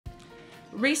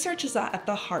Research is at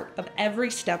the heart of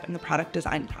every step in the product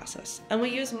design process, and we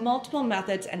use multiple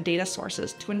methods and data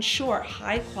sources to ensure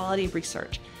high-quality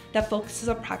research that focuses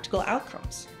on practical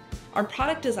outcomes. Our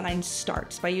product design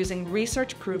starts by using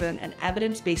research-proven and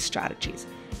evidence-based strategies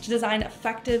to design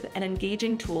effective and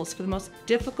engaging tools for the most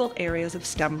difficult areas of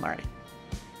STEM learning.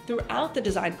 Throughout the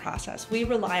design process, we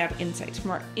rely on insights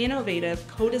from our innovative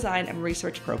co-design and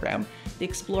research program, the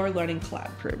ExploreLearning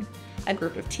Collab Crew, a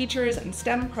group of teachers and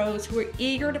STEM pros who are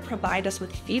eager to provide us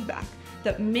with feedback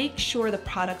that makes sure the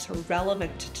products are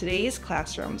relevant to today's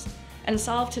classrooms and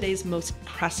solve today's most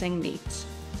pressing needs.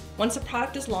 Once a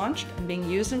product is launched and being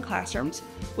used in classrooms,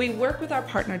 we work with our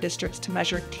partner districts to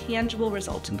measure tangible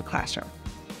results in the classroom.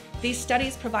 These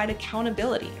studies provide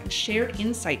accountability and shared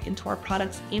insight into our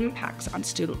product's impacts on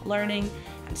student learning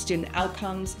and student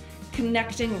outcomes,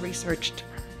 connecting research to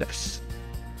practice.